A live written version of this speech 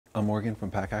I'm Morgan from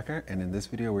Pack Hacker, and in this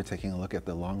video we're taking a look at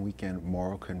the long weekend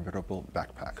Morro Convertible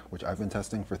backpack, which I've been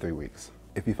testing for 3 weeks.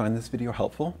 If you find this video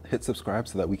helpful, hit subscribe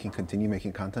so that we can continue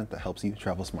making content that helps you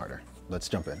travel smarter. Let's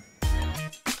jump in.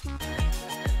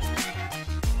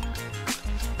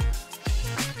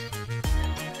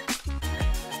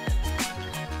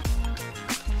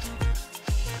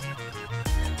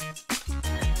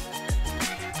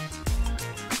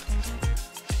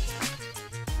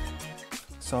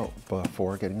 So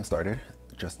before getting started,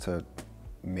 just to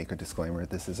make a disclaimer,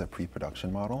 this is a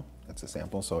pre-production model. It's a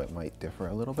sample, so it might differ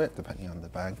a little bit depending on the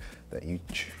bag that you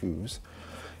choose.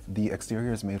 The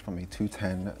exterior is made from a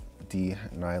 210D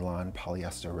nylon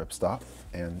polyester ripstop,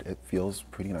 and it feels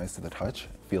pretty nice to the touch.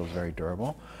 It feels very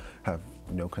durable. Have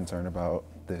no concern about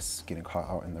this getting caught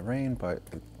out in the rain, but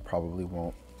it probably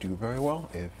won't do very well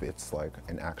if it's like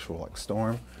an actual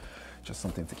storm. Just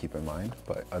something to keep in mind.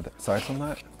 But aside from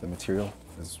that, the material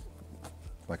is,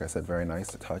 like I said, very nice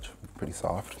to touch, pretty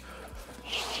soft.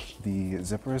 The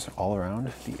zippers all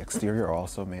around the exterior are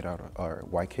also made out of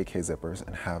YKK zippers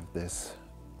and have this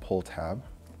pull tab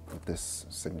with this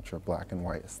signature black and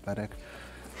white aesthetic.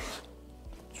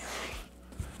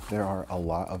 There are a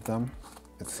lot of them.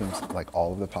 It seems like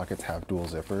all of the pockets have dual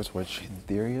zippers, which in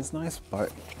theory is nice,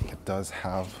 but it does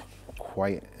have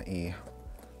quite a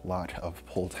lot of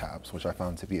pull tabs, which I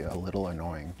found to be a little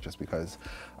annoying just because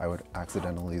I would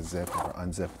accidentally zip or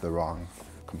unzip the wrong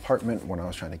compartment when I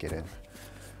was trying to get in.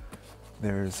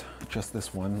 There's just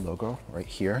this one logo right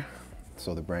here,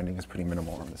 so the branding is pretty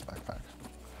minimal on this backpack.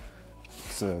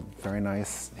 It's a very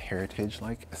nice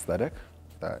heritage-like aesthetic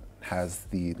that has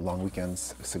the Long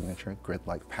Weekend's signature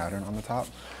grid-like pattern on the top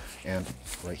and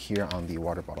right here on the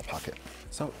water bottle pocket.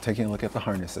 So taking a look at the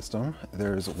harness system,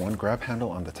 there's one grab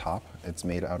handle on the top. It's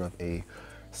made out of a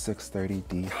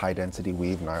 630D high density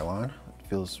weave nylon. It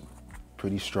feels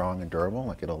pretty strong and durable,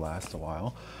 like it'll last a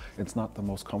while. It's not the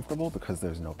most comfortable because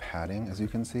there's no padding, as you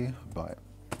can see, but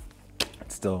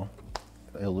still,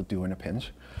 it'll do in a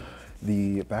pinch.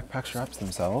 The backpack straps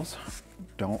themselves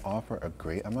don't offer a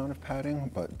great amount of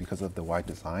padding, but because of the wide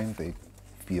design, they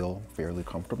feel fairly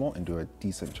comfortable and do a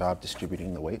decent job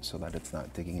distributing the weight so that it's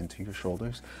not digging into your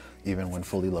shoulders, even when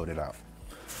fully loaded out.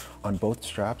 On both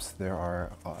straps, there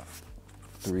are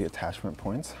 3 attachment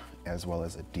points, as well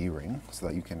as a D-ring, so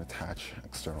that you can attach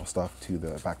external stuff to the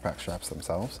backpack straps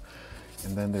themselves.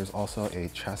 And then there's also a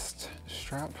chest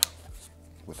strap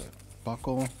with a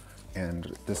buckle,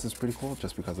 and this is pretty cool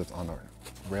just because it's on a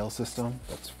rail system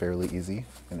that's fairly easy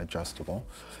and adjustable.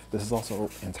 This is also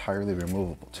entirely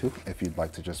removable too, if you'd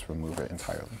like to just remove it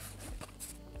entirely.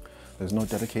 There's no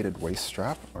dedicated waist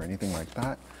strap or anything like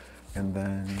that. And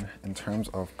then in terms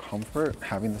of comfort,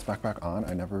 having this backpack on,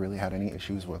 I never really had any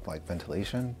issues with like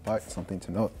ventilation, but something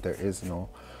to note, there is no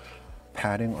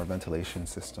padding or ventilation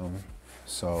system.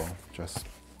 So just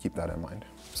keep that in mind.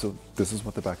 So this is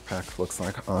what the backpack looks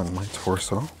like on my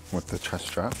torso with the chest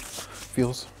strap.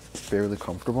 Feels fairly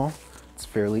comfortable. It's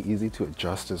fairly easy to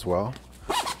adjust as well.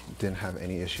 Didn't have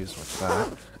any issues with that.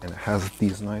 And it has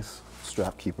these nice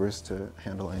strap keepers to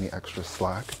handle any extra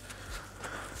slack.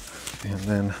 And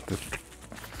then the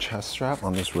chest strap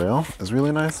on this rail is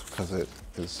really nice because it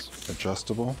is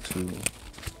adjustable to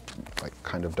like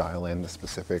kind of dial in the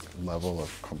specific level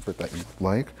of comfort that you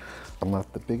like. I'm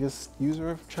not the biggest user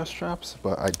of chest straps,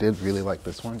 but I did really like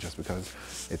this one just because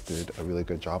it did a really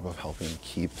good job of helping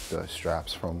keep the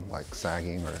straps from like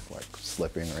sagging or like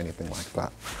slipping or anything like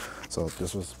that. So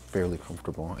this was fairly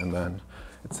comfortable. And then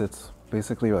it sits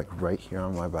basically like right here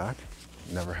on my back.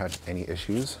 Never had any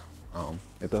issues.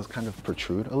 It does kind of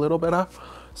protrude a little bit up,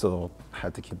 so I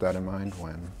had to keep that in mind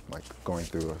when like going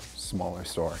through a smaller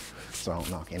store so I don't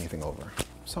knock anything over.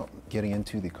 So getting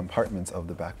into the compartments of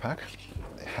the backpack,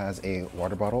 it has a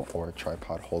water bottle or a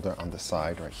tripod holder on the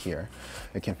side right here.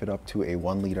 It can fit up to a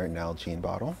 1 liter Nalgene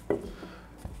bottle.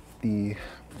 The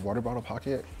water bottle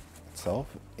pocket itself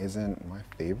isn't my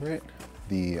favorite.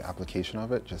 The application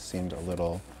of it just seemed a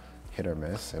little hit or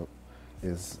miss. It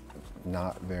is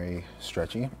not very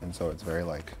stretchy, and so it's very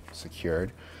like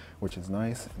secured, which is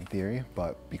nice in theory,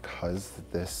 but because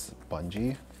this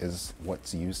bungee is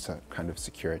what's used to kind of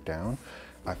secure it down,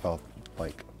 I felt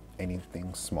like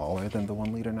anything smaller than the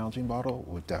 1 liter Nalgene bottle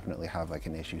would definitely have like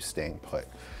an issue staying put.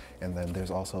 And then there's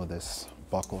also this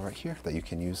buckle right here that you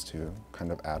can use to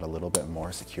kind of add a little bit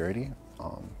more security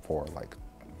for like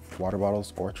water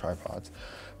bottles or tripods.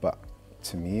 But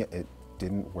to me, it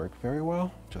didn't work very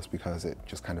well just because it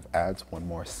just kind of adds one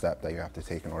more step that you have to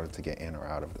take in order to get in or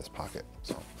out of this pocket.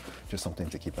 So just something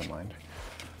to keep in mind.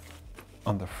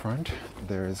 On the front,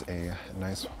 there's a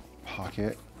nice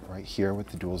pocket right here with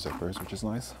the dual zippers, which is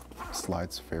nice.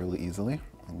 Slides fairly easily.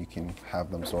 and you can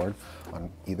have them stored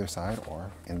on either side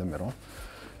or in the middle.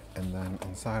 And then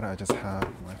inside I just have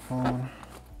my phone,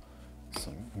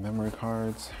 some memory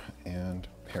cards, and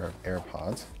a pair of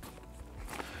AirPods.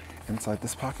 Inside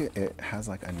this pocket, it has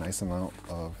like a nice amount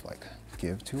of like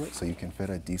give to it, so you can fit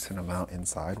a decent amount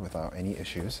inside without any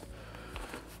issues.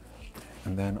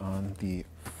 And then on the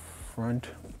front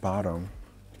bottom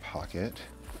pocket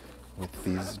with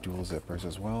these dual zippers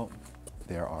as well,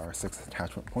 there are 6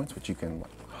 attachment points which you can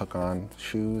hook on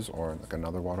shoes or like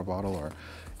another water bottle or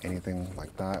anything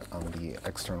like that on the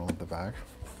external of the bag.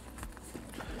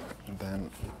 And then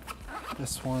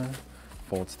this one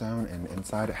folds down, and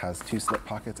inside it has 2 slip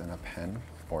pockets and a pen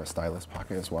or a stylus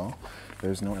pocket as well.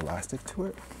 There's no elastic to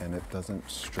it, and it doesn't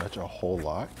stretch a whole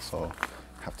lot, so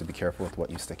have to be careful with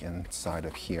what you stick inside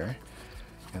of here.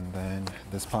 And then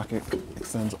this pocket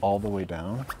extends all the way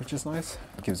down, which is nice.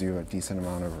 It gives you a decent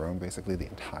amount of room, basically the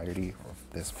entirety of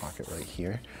this pocket right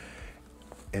here.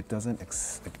 It doesn't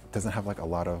have like a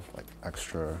lot of like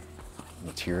extra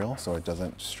material, so it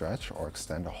doesn't stretch or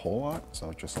extend a whole lot,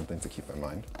 so just something to keep in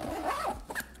mind.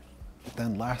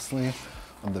 Then lastly,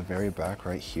 on the very back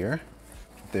right here,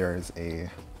 there's a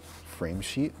frame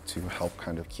sheet to help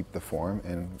kind of keep the form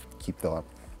and keep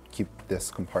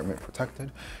this compartment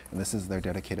protected. And this is their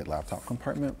dedicated laptop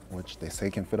compartment, which they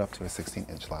say can fit up to a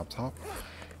 16-inch laptop.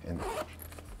 And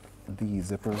the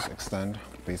zippers extend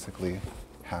basically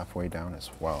halfway down as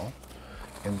well.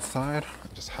 Inside,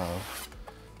 I just have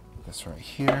this right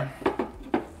here.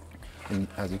 And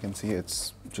as you can see,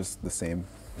 it's just the same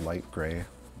light gray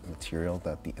material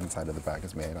that the inside of the bag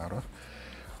is made out of.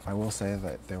 I will say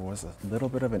that there was a little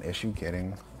bit of an issue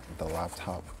getting the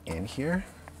laptop in here,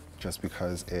 just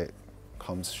because it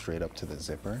comes straight up to the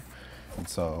zipper. And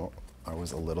so I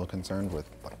was a little concerned with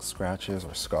like scratches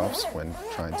or scuffs when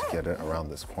trying to get it around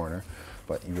this corner.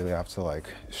 But you really have to like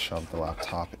shove the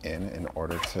laptop in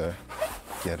order to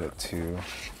get it to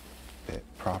fit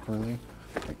properly,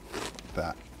 like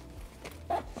that.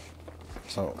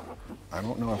 So I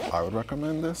don't know if I would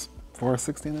recommend this for a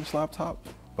 16-inch laptop,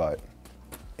 but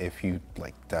if you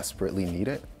like desperately need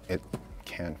it, it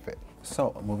can fit.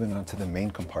 So moving on to the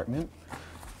main compartment,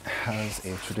 it has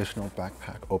a traditional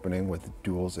backpack opening with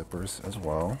dual zippers as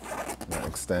well that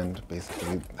extend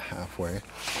basically halfway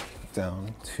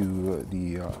down to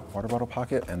the water bottle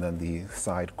pocket and then the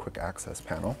side quick access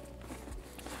panel.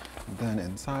 Then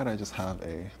inside I just have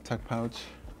a tech pouch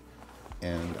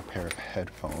and a pair of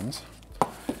headphones.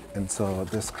 And so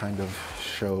this kind of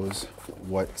shows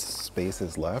what space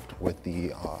is left with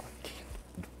the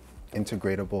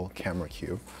integratable camera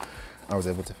cube. I was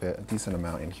able to fit a decent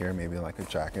amount in here, maybe like a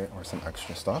jacket or some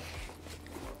extra stuff.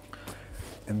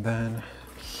 And then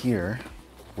here,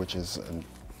 which is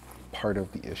part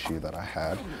of the issue that I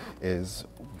had, is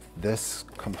this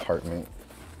compartment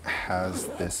has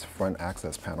this front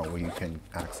access panel where you can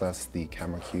access the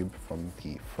camera cube from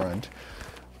the front,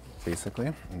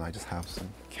 basically. And I just have some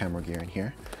camera gear in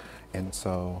here. And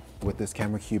so with this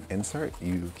camera cube insert,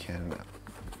 you can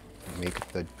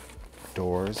make the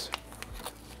doors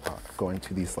go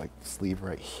into these like sleeve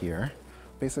right here,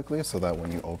 basically, so that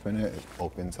when you open it, it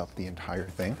opens up the entire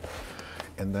thing.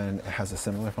 And then it has a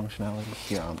similar functionality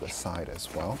here on the side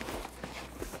as well.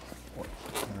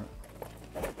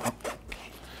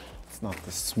 It's not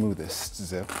the smoothest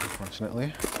zip,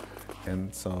 unfortunately.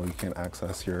 And so you can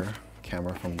access your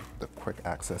camera from the quick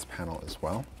access panel as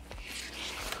well.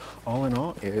 All in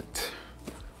all, it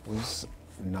was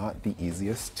not the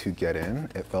easiest to get in.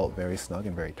 It felt very snug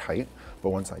and very tight, but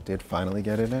once I did finally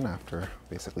get it in after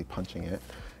basically punching it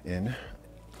in,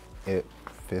 it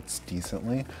fits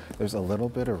decently. There's a little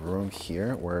bit of room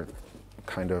here where it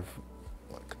kind of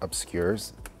like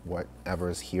obscures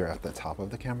whatever is here at the top of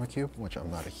the camera cube, which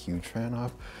I'm not a huge fan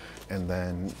of. And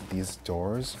then these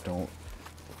doors don't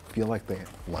feel like they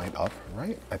line up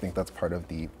right. I think that's part of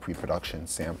the pre-production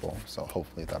sample, so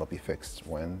hopefully that'll be fixed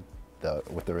when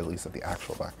with the release of the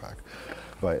actual backpack.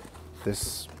 But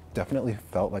this definitely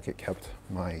felt like it kept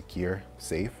my gear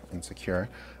safe and secure.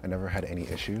 I never had any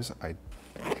issues. I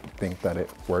think that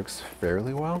it works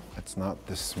fairly well. It's not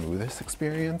the smoothest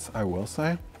experience, I will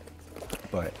say,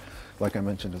 but like I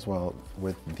mentioned as well,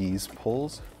 with these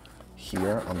pulls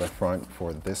here on the front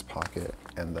for this pocket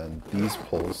and then these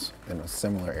pulls in a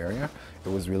similar area, it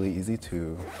was really easy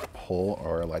to pull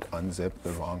or like unzip the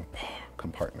wrong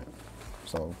compartment.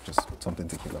 So just something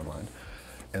to keep in mind.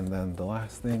 And then the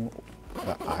last thing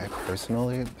that I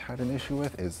personally had an issue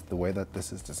with is the way that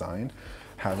this is designed.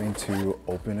 Having to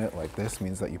open it like this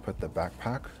means that you put the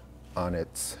backpack on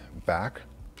its back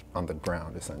on the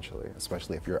ground, essentially,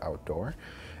 especially if you're outdoor.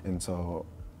 And so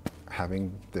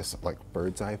having this like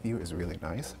bird's eye view is really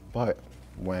nice, but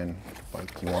when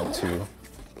like you want to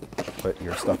put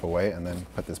your stuff away and then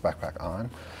put this backpack on,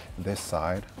 this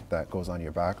side that goes on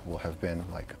your back will have been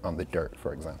like on the dirt,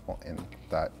 for example, and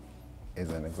that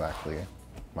isn't exactly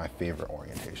my favorite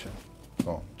orientation.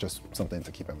 So just something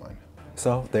to keep in mind.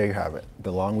 So there you have it,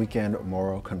 the long weekend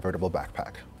Morro convertible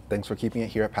backpack. Thanks for keeping it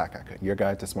here at Pack Hack, your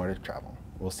guide to smarter travel.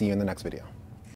 We'll see you in the next video.